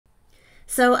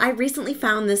So I recently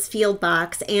found this field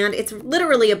box and it's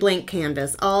literally a blank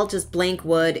canvas, all just blank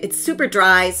wood. It's super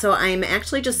dry, so I'm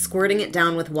actually just squirting it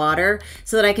down with water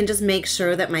so that I can just make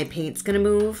sure that my paint's gonna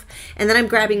move. And then I'm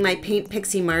grabbing my Paint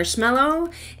Pixie Marshmallow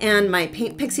and my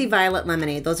Paint Pixie Violet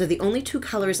Lemonade. Those are the only two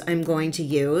colors I'm going to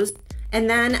use. And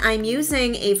then I'm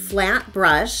using a flat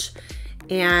brush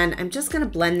and I'm just gonna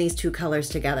blend these two colors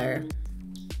together.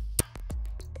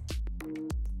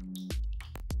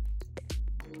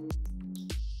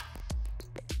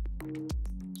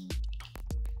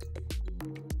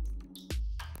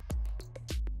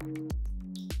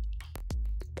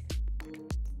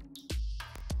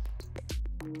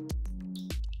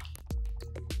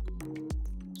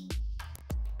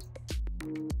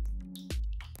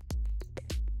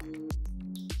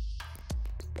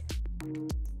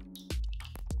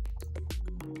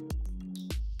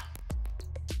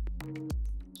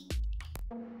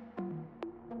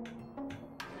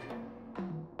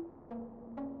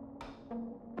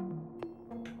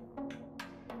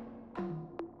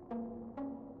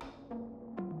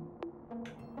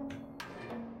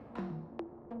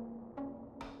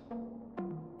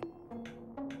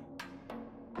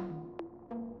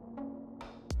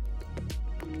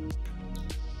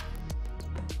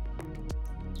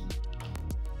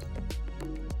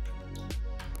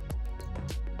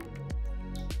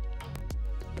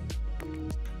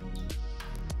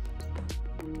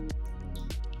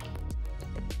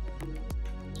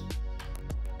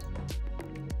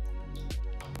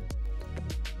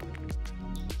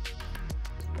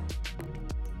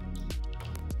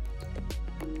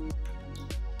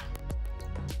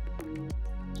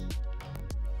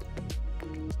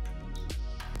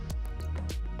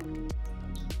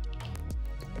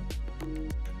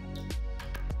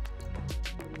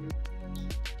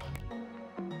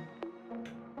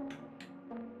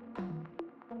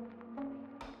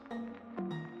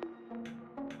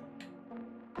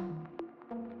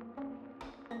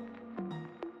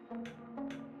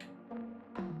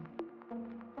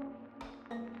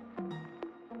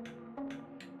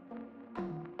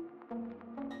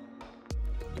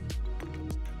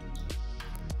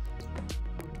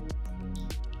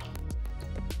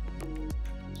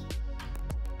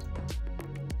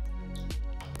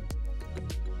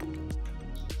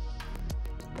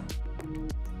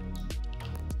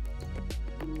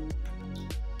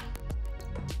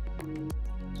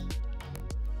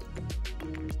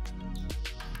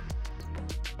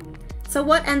 So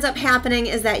what ends up happening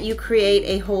is that you create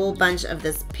a whole bunch of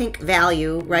this pink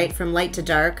value, right, from light to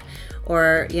dark,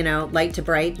 or, you know, light to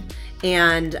bright,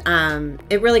 and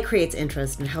it really creates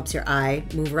interest and helps your eye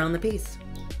move around the piece.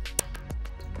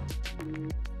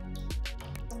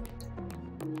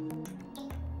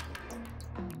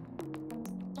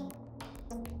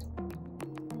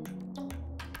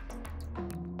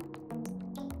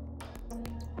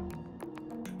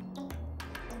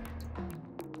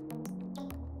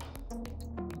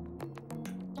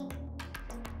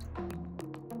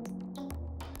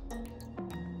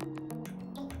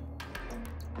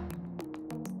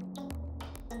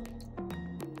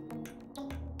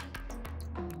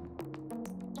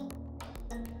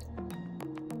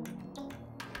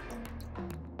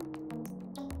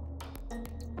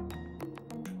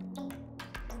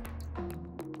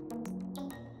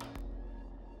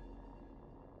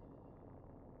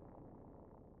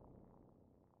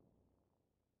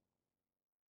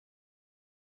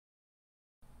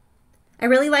 I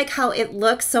really like how it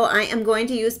looks, so I am going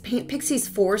to use Paint Pixie's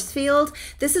Force Field.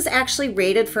 This is actually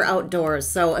rated for outdoors,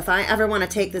 so if I ever want to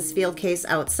take this field case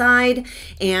outside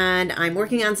and I'm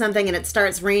working on something and it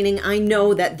starts raining, I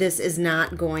know that this is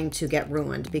not going to get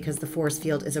ruined because the Force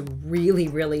Field is a really,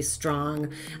 really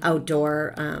strong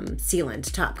outdoor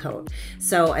sealant top coat.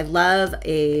 So I love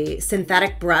a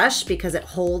synthetic brush because it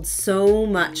holds so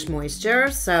much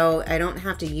moisture, so I don't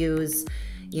have to use,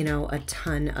 you know, a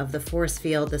ton of the force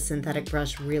field. The synthetic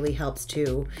brush really helps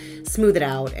to smooth it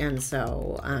out, and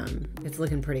so it's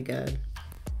looking pretty good.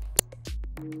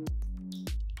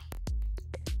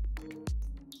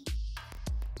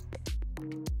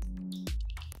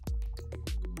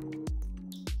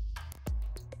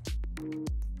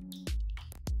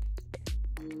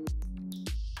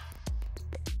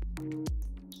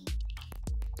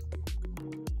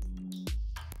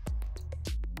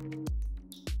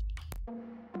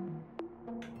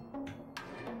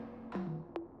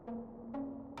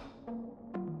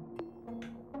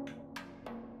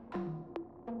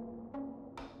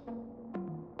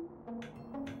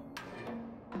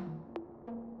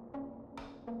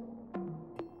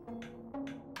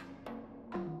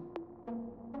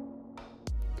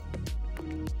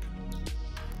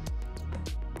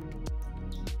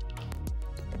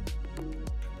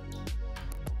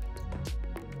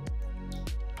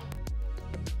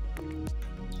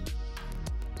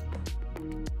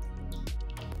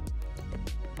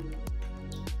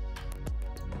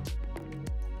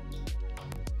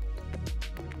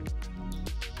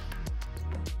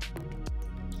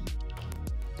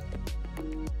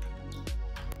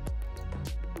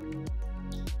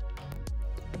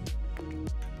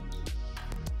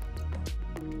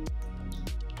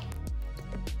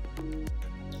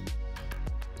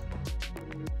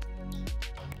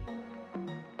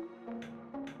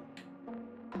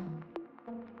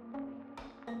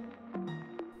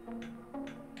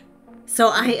 So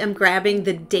I am grabbing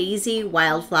the Daisy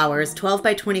Wildflowers 12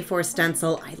 by 24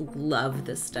 stencil. I love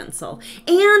this stencil.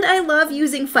 And I love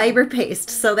using fiber paste.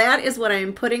 So that is what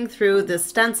I'm putting through the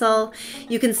stencil.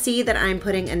 You can see that I'm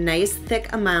putting a nice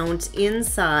thick amount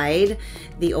inside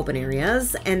the open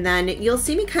areas. And then you'll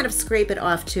see me kind of scrape it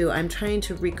off too. I'm trying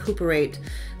to recuperate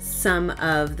some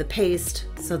of the paste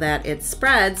so that it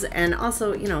spreads. And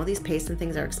also, you know, these pastes and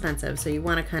things are expensive. So you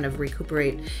want to kind of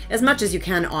recuperate as much as you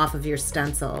can off of your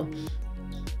stencil.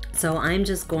 So I'm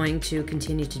just going to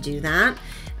continue to do that.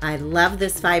 I love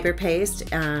this fiber paste.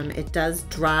 It does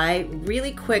dry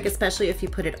really quick, especially if you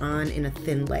put it on in a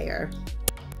thin layer.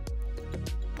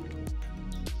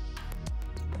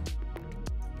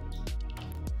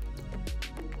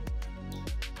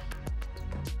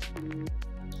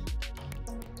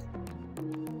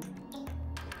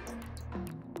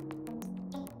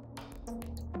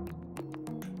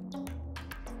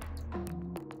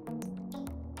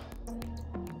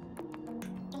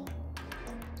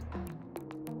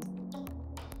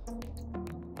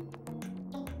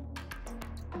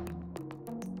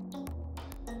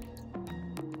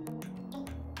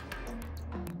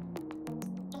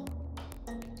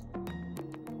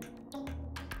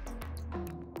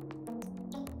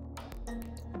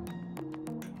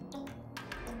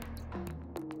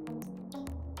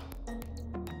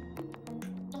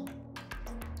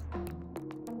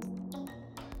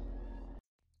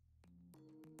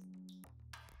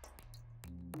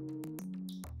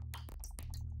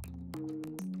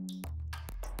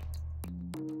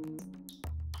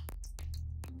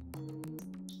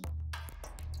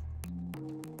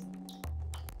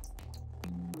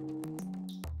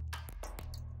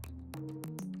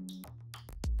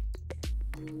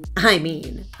 I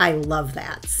mean, I love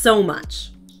that so much.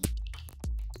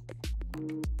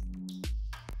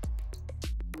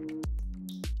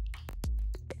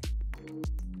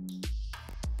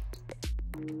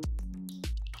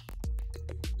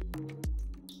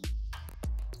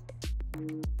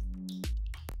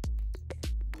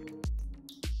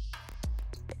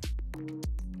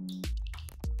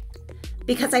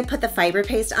 Because I put the fiber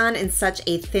paste on in such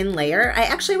a thin layer, I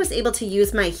actually was able to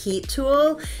use my heat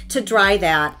tool to dry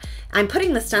that. I'm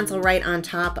putting the stencil right on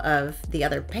top of the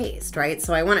other paste, right?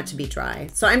 So I want it to be dry.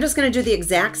 So I'm just gonna do the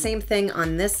exact same thing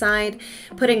on this side,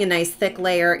 putting a nice thick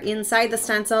layer inside the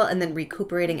stencil and then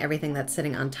recuperating everything that's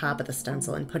sitting on top of the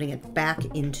stencil and putting it back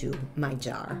into my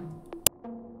jar.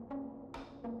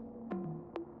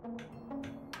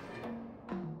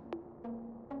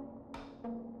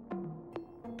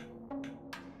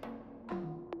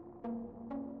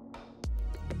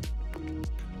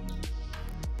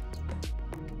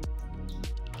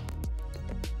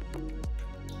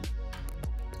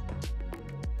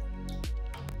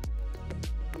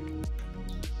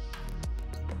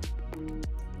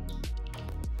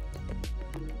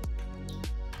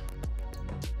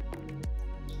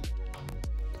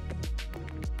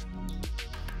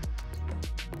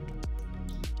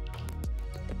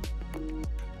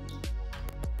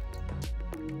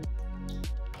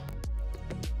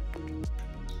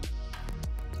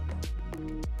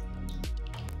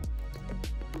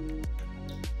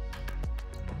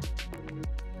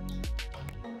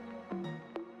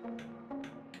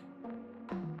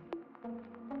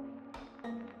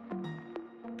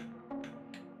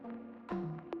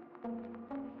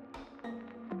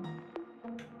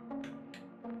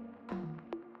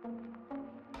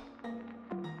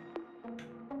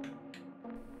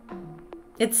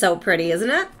 It's so pretty, isn't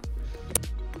it?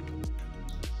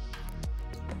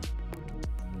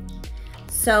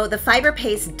 So the fiber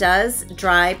paste does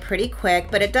dry pretty quick,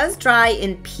 but it does dry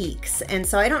in peaks. And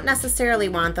so I don't necessarily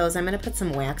want those. I'm gonna put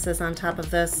some waxes on top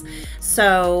of this.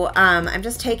 So I'm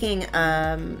just taking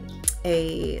a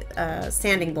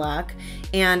sanding block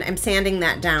and I'm sanding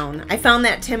that down. I found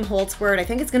that Tim Holtz word. I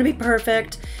think it's gonna be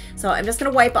perfect. So I'm just gonna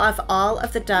wipe off all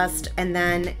of the dust and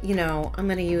then, you know, I'm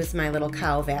gonna use my little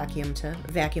cow vacuum to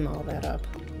vacuum all that up.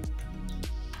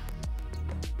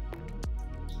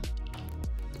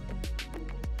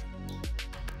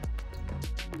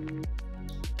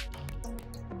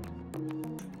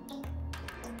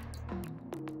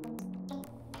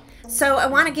 So I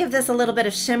want to give this a little bit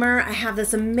of shimmer. I have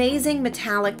this amazing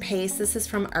metallic paste. This is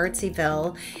from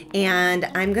Artsyville, and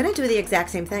I'm going to do the exact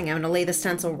same thing. I'm going to lay the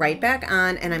stencil right back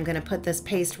on, and I'm going to put this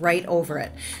paste right over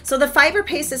it. So the fiber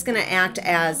paste is going to act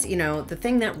as, you know, the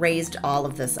thing that raised all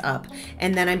of this up,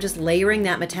 and then I'm just layering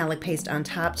that metallic paste on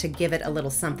top to give it a little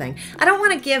something. I don't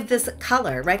want to give this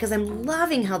color, right, because I'm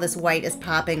loving how this white is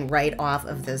popping right off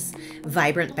of this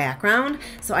vibrant background.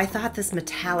 So I thought this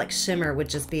metallic shimmer would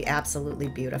just be absolutely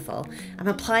beautiful. I'm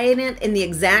applying it in the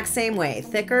exact same way,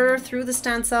 thicker through the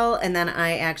stencil, and then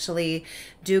I actually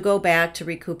do go back to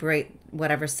recuperate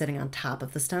whatever's sitting on top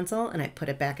of the stencil, and I put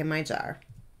it back in my jar.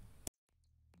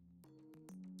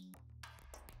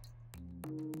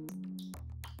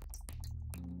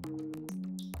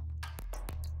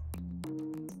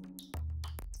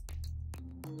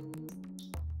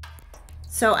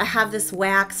 So I have this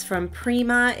wax from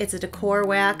Prima. It's a decor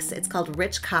wax. It's called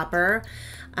Rich Copper.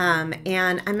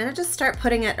 And I'm gonna just start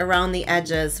putting it around the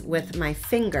edges with my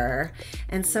finger.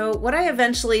 And so what I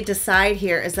eventually decide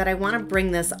here is that I want to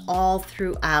bring this all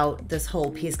throughout this whole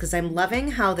piece, because I'm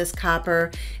loving how this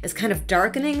copper is kind of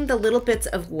darkening the little bits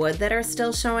of wood that are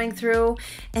still showing through.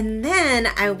 And then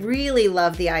I really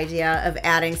love the idea of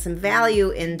adding some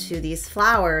value into these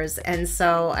flowers. And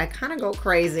so I kind of go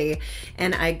crazy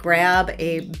and I grab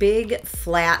a big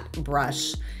flat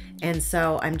brush. And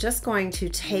so I'm just going to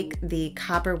take the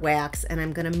copper wax and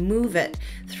I'm going to move it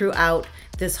throughout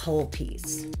this whole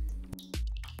piece.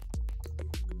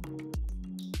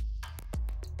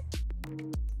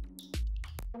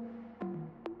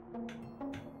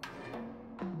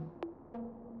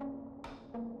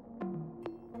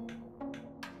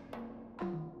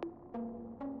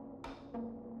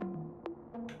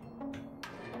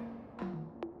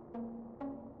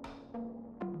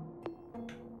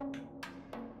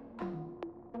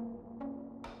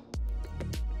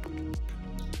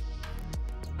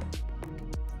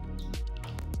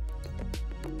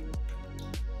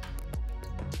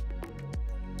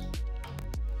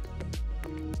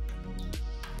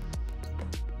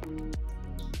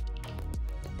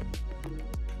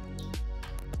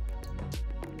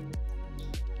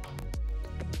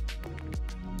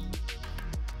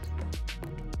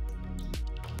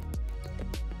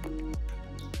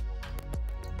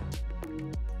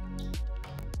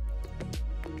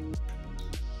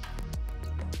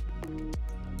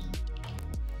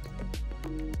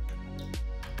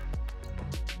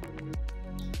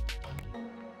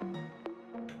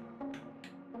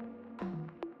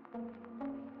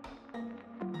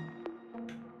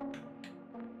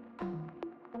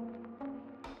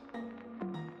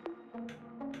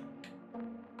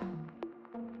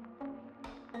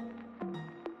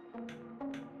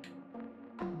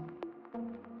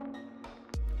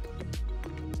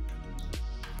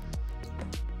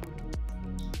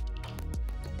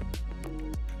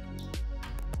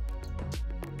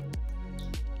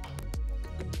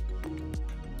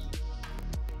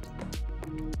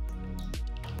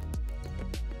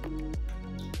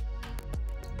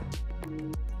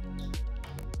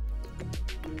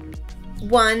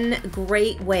 One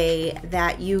great way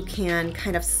that you can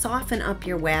kind of soften up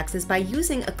your wax is by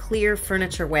using a clear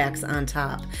furniture wax on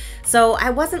top. So I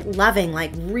wasn't loving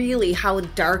like really how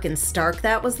dark and stark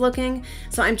that was looking.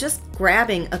 So I'm just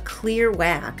grabbing a clear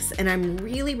wax and I'm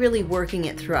really working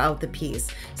it throughout the piece.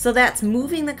 So that's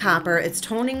moving the copper, it's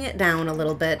toning it down a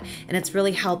little bit, and it's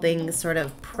really helping sort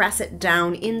of press it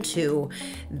down into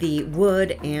the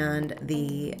wood and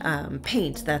the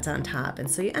paint that's on top.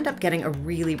 And so you end up getting a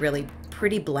really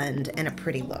pretty blend and a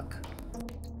pretty look.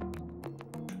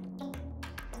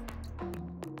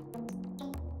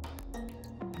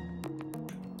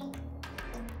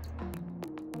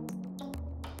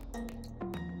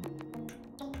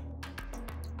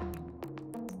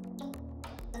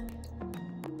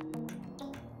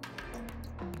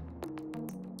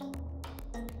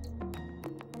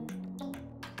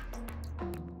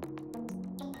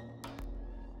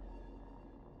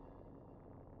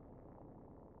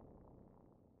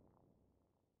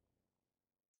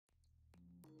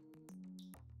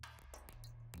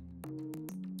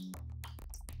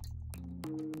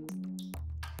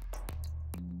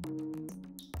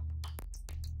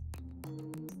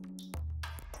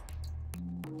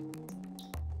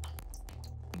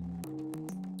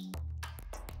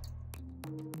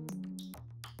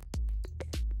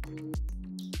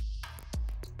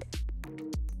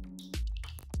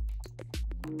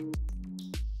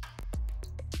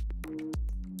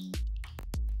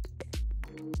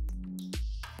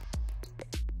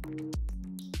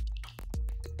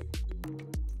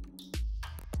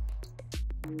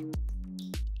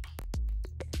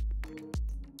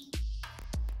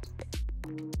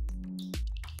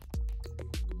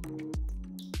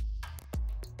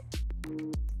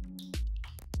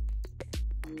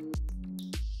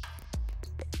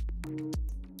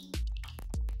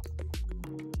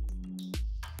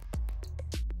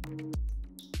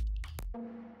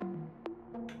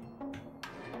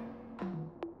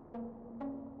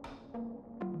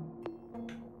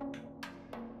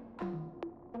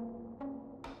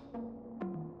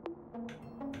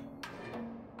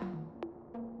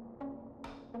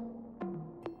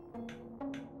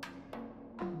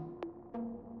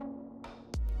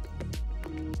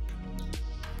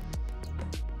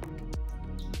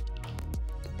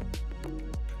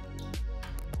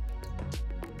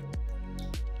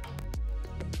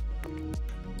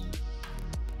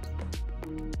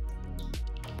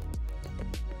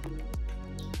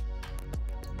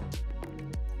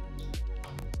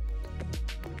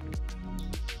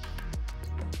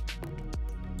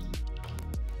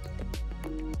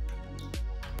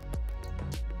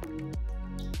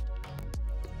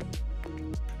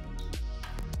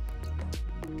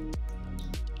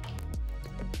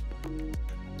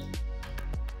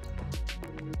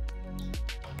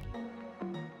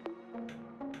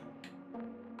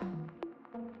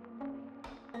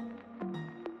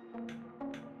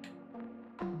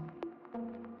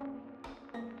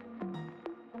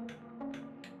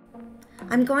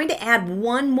 I'm going to add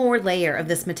one more layer of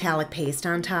this metallic paste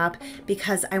on top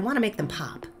because I want to make them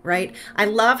pop, right? I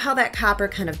love how that copper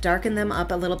kind of darkened them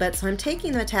up a little bit. So I'm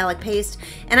taking the metallic paste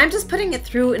and I'm just putting it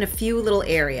through in a few little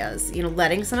areas, you know,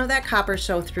 letting some of that copper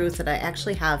show through so that I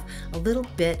actually have a little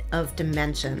bit of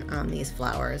dimension on these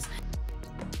flowers.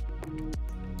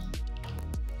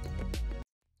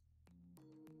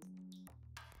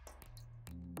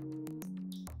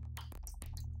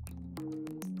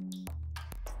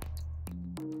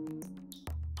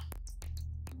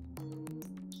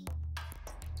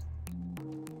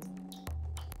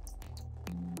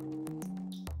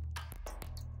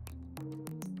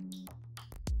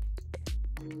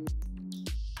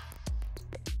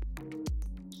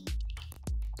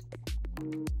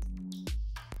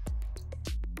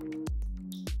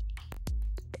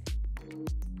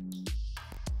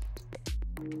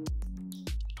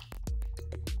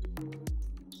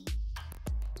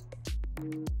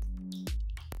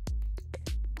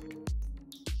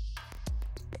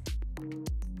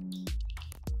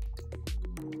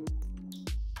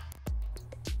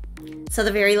 So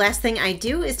the very last thing I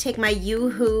do is take my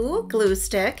Yoo-Hoo glue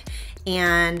stick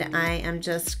and I am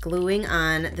just gluing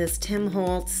on this Tim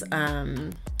Holtz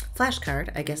flashcard,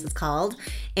 I guess it's called,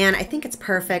 and I think it's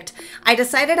perfect. I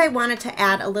decided I wanted to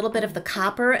add a little bit of the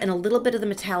copper and a little bit of the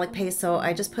metallic paste, so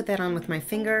I just put that on with my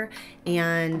finger,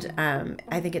 and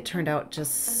I think it turned out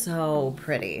just so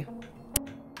pretty.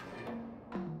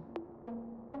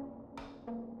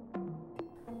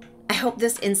 I hope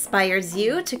this inspires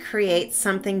you to create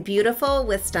something beautiful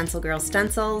with StencilGirl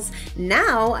stencils.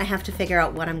 Now I have to figure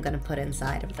out what I'm going to put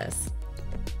inside of this.